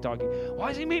walkie-talkie. Why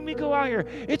does he make me go out here?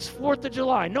 It's 4th of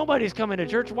July. Nobody's coming to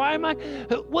church. Why am I?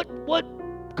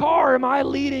 What car am I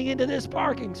leading into this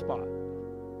parking spot?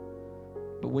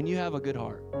 But when you have a good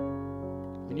heart,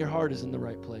 when your heart is in the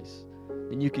right place,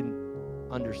 then you can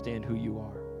understand who you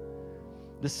are.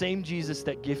 The same Jesus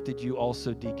that gifted you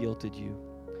also de-guilted you.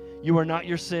 You are not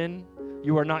your sin.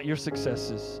 You are not your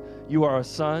successes. You are a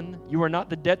son. You are not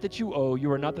the debt that you owe.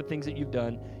 You are not the things that you've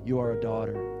done. You are a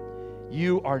daughter.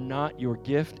 You are not your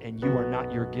gift, and you are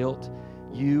not your guilt.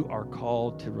 You are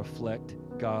called to reflect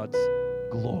God's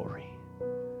glory.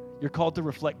 You're called to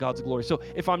reflect God's glory. So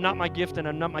if I'm not my gift and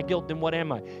I'm not my guilt, then what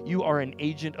am I? You are an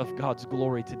agent of God's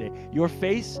glory today. Your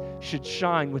face should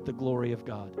shine with the glory of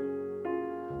God.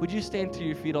 Would you stand to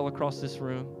your feet all across this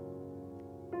room?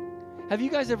 Have you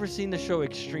guys ever seen the show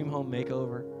Extreme Home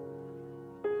Makeover?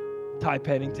 Ty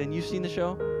Pennington, you've seen the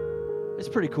show? It's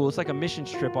pretty cool. It's like a mission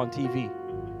trip on TV.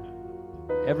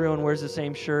 Everyone wears the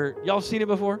same shirt. Y'all seen it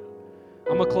before?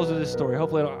 I'm going to close with this story.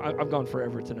 Hopefully, I've gone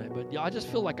forever tonight. But I just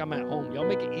feel like I'm at home. Y'all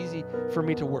make it easy for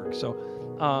me to work. So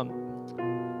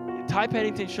Ty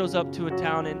Pennington shows up to a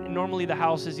town, and normally the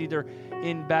house is either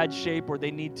in bad shape or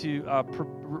they need to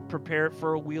prepare it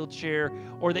for a wheelchair.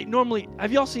 Or they normally,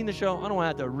 have y'all seen the show? I don't want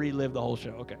to have to relive the whole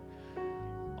show. Okay.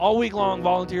 All week long,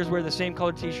 volunteers wear the same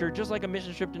colored t-shirt, just like a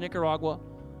mission trip to Nicaragua,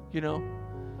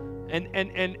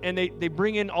 And they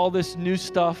bring in all this new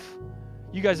stuff.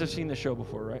 You guys have seen the show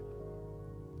before, right?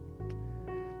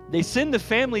 They send the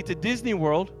family to Disney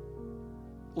World.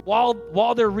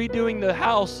 While they're redoing the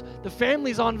house, the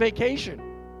family's on vacation.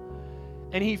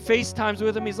 And he FaceTimes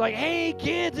with them. He's like, hey,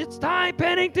 kids, it's Ty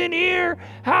Pennington here.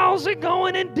 How's it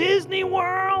going in Disney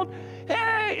World?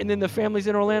 Hey. And then the family's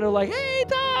in Orlando like, hey,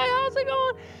 Ty, how's it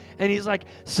going? And he's like,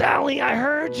 Sally, I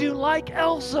heard you like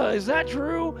Elsa. Is that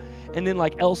true? And then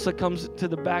like Elsa comes to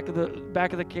the back of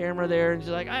the camera there, and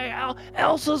she's like, hey,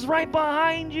 Elsa's right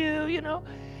behind you,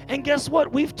 And guess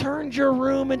what? We've turned your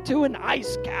room into an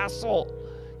ice castle.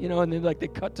 And then like they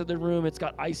cut to the room, it's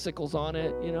got icicles on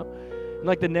it, And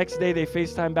like the next day they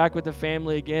FaceTime back with the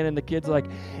family again, and the kid's like,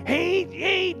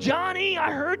 hey, Johnny,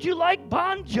 I heard you like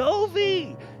Bon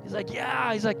Jovi. He's like,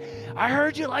 yeah. He's like, I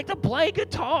heard you like to play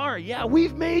guitar. Yeah,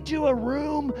 we've made you a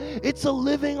room. It's a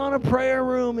living on a prayer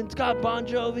room, and it's got Bon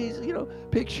Jovi's,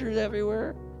 pictures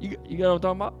everywhere. You know what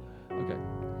I'm talking about? Okay.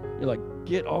 You're like,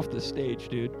 get off the stage,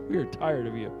 dude. We are tired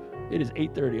of you. It is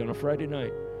 8:30 on a Friday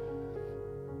night.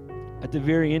 At the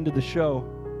very end of the show,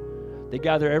 they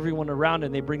gather everyone around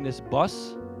and they bring this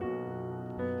bus.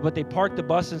 But they park the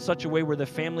bus in such a way where the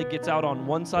family gets out on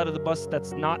one side of the bus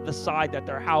that's not the side that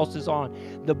their house is on.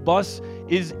 The bus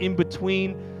is in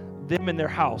between them and their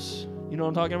house. You know what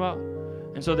I'm talking about?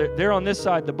 And so they're on this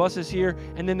side, the bus is here,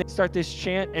 and then they start this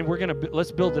chant, and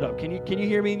let's build it up. Can you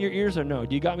hear me in your ears or no?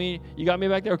 You got me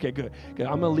back there? Okay, good.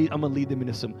 I'm gonna lead them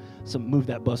into some move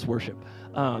that bus worship.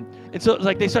 And so it's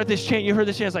like they start this chant. You heard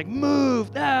this chant. It's like,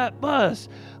 move that bus,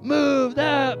 move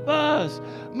that bus,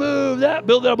 move that.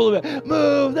 Build it up a little bit.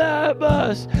 Move that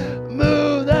bus,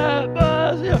 move that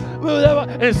bus, yeah, move that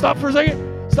bus. And stop for a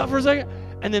second. stop for a second.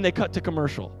 And then they cut to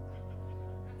commercial.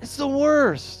 It's the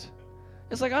worst.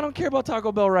 It's like, I don't care about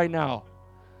Taco Bell right now.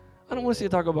 I don't want to see a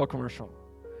Taco Bell commercial.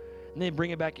 And they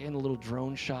bring it back in, the little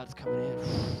drone shots coming in,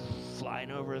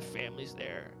 flying over, the family's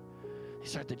there. They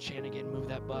start to chant again, move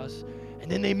that bus. And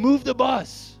then they move the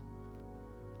bus.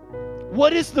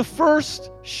 What is the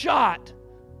first shot?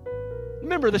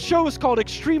 Remember, the show is called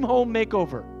Extreme Home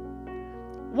Makeover.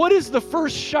 What is the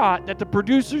first shot that the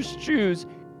producers choose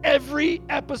every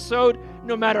episode,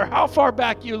 no matter how far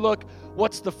back you look?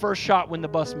 What's the first shot when the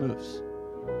bus moves?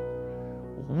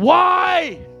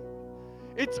 Why?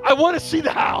 I want to see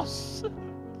the house.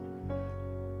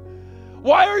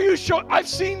 Why are you showing? I've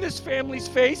seen this family's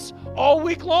face all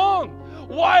week long.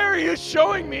 Why are you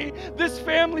showing me this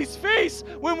family's face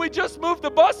when we just moved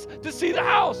the bus to see the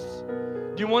house?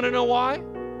 Do you want to know why?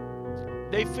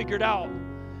 They figured out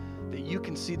that you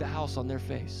can see the house on their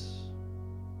face.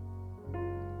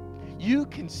 You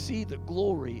can see the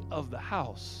glory of the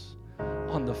house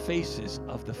on the faces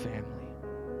of the family.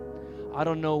 I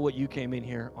don't know what you came in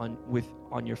here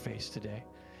on your face today.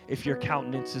 If your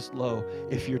countenance is low,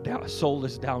 if your soul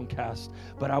is downcast,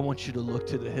 but I want you to look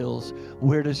to the hills.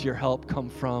 Where does your help come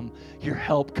from? Your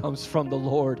help comes from the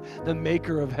Lord, the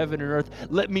maker of heaven and earth.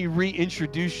 Let me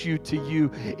reintroduce you to you.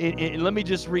 Let me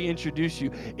just reintroduce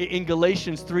you. In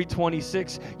Galatians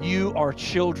 3:26, you are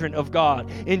children of God.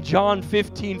 In John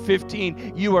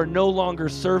 15:15, you are no longer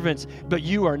servants, but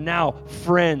you are now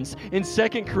friends. In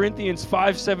 2 Corinthians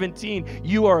 5:17,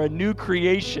 you are a new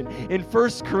creation. In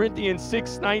 1 Corinthians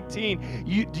 6:19,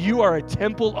 you are a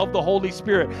temple of the Holy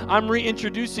Spirit. I'm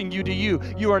reintroducing you to you.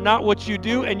 You are not what you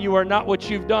do, and you are not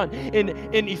what you've done.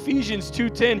 In Ephesians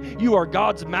 2:10, you are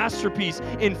God's masterpiece.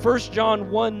 In 1 John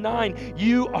 1:9,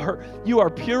 you are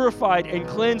purified and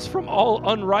cleansed from all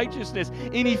unrighteousness.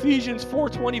 In Ephesians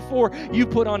 4:24, you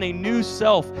put on a new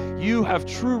self. You have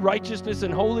true righteousness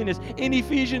and holiness. In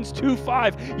Ephesians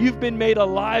 2:5, you've been made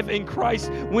alive in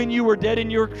Christ when you were dead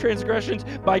in your transgressions.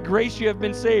 By grace you have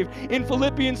been saved. In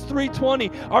Philippians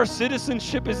 3:20, our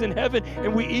citizenship is in heaven,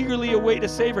 and we eagerly await a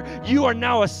Savior. You are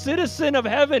now a citizen of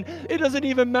heaven. It doesn't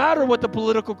even matter what the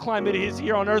political climate is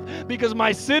here on earth, because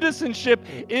my citizenship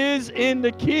is in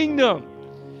the kingdom.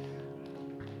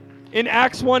 In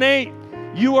Acts 1:8,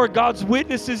 you are God's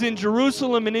witnesses in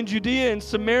Jerusalem and in Judea and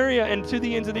Samaria and to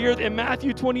the ends of the earth. In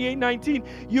Matthew 28:19,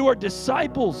 you are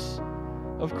disciples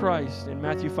of Christ. In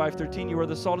Matthew 5:13, you are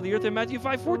the salt of the earth. In Matthew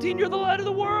 5:14, you're the light of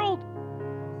the world.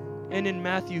 And in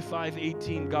Matthew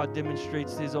 5:18, God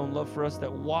demonstrates his own love for us,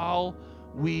 that while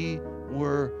we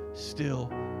were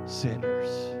still sinners,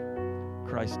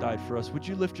 Christ died for us. Would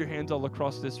you lift your hands all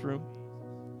across this room?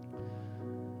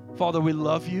 Father, we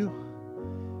love you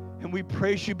and we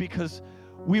praise you because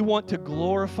we want to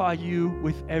glorify you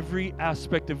with every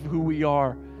aspect of who we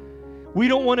are. We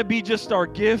don't want to be just our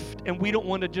gift, and we don't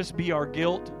want to just be our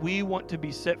guilt. We want to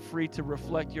be set free to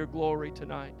reflect your glory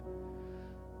tonight.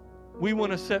 We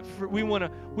want to set free, we want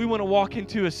to walk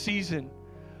into a season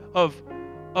of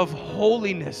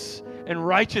holiness and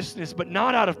righteousness, but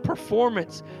not out of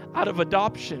performance, out of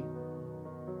adoption.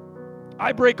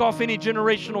 I break off any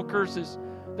generational curses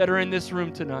that are in this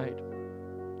room tonight.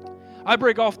 I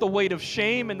break off the weight of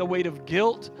shame and the weight of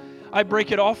guilt. I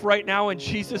break it off right now in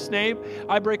Jesus' name.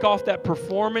 I break off that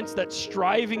performance, that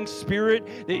striving spirit,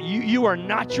 that you are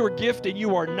not your gift and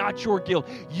you are not your guilt.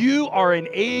 You are an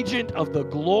agent of the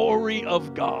glory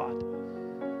of God.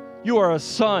 You are a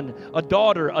son, a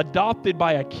daughter, adopted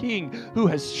by a king who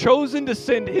has chosen to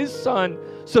send his son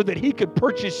so that he could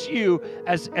purchase you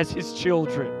as his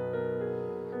children.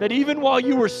 That even while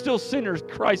you were still sinners,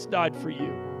 Christ died for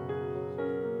you.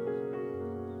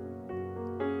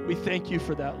 We thank you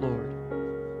for that, Lord.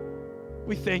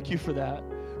 We thank you for that.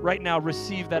 Right now,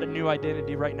 receive that new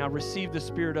identity right now. Receive the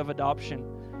spirit of adoption.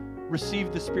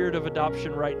 Receive the spirit of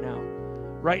adoption right now.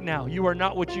 Right now. You are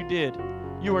not what you did.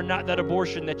 You are not that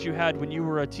abortion that you had when you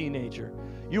were a teenager.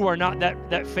 You are not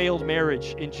that failed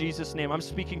marriage in Jesus' name. I'm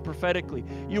speaking prophetically.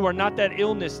 You are not that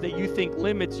illness that you think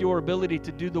limits your ability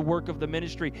to do the work of the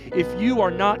ministry. If you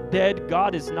are not dead,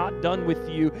 God is not done with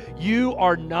you. You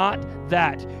are not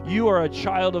that. You are a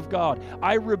child of God.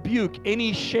 I rebuke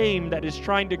any shame that is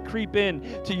trying to creep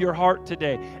in to your heart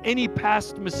today. Any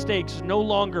past mistakes no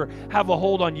longer have a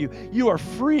hold on you. You are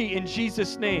free in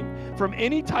Jesus' name from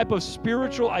any type of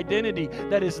spiritual identity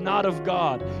that is not of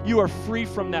God. You are free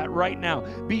from that right now.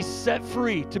 Be set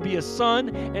free to be a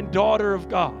son and daughter of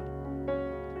God.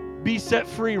 Be set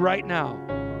free right now.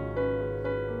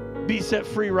 Be set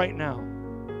free right now.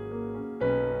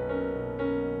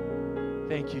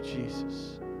 Thank you,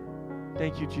 Jesus.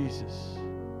 Thank you, Jesus.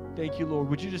 Thank you, Lord.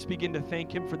 Would you just begin to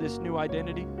thank him for this new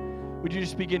identity? Would you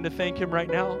just begin to thank him right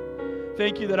now?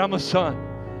 Thank you that I'm a son.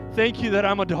 Thank you that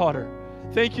I'm a daughter.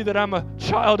 Thank you that I'm a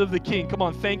child of the King. Come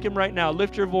on, thank him right now.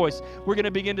 Lift your voice. We're going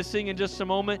to begin to sing in just a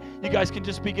moment. You guys can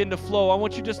just begin to flow. I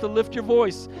want you just to lift your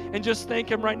voice and just thank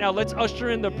him right now. Let's usher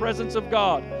in the presence of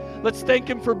God. Let's thank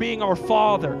him for being our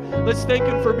Father. Let's thank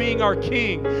him for being our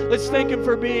King. Let's thank him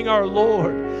for being our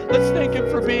Lord. Let's thank him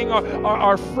for being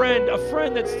our friend, a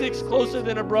friend that sticks closer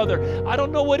than a brother. I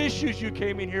don't know what issues you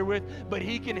came in here with, but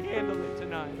he can handle it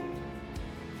tonight.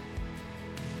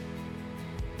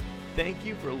 Thank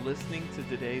you for listening to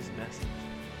today's message.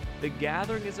 The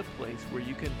Gathering is a place where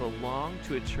you can belong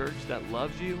to a church that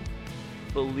loves you,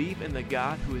 believe in the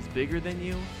God who is bigger than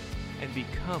you, and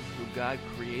become who God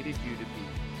created you to be.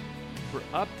 For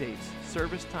updates,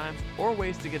 service times, or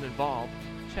ways to get involved,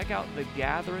 check out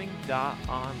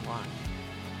thegathering.online.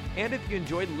 And if you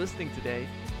enjoyed listening today,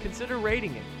 consider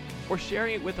rating it or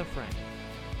sharing it with a friend.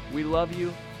 We love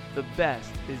you. The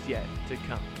best is yet to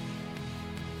come.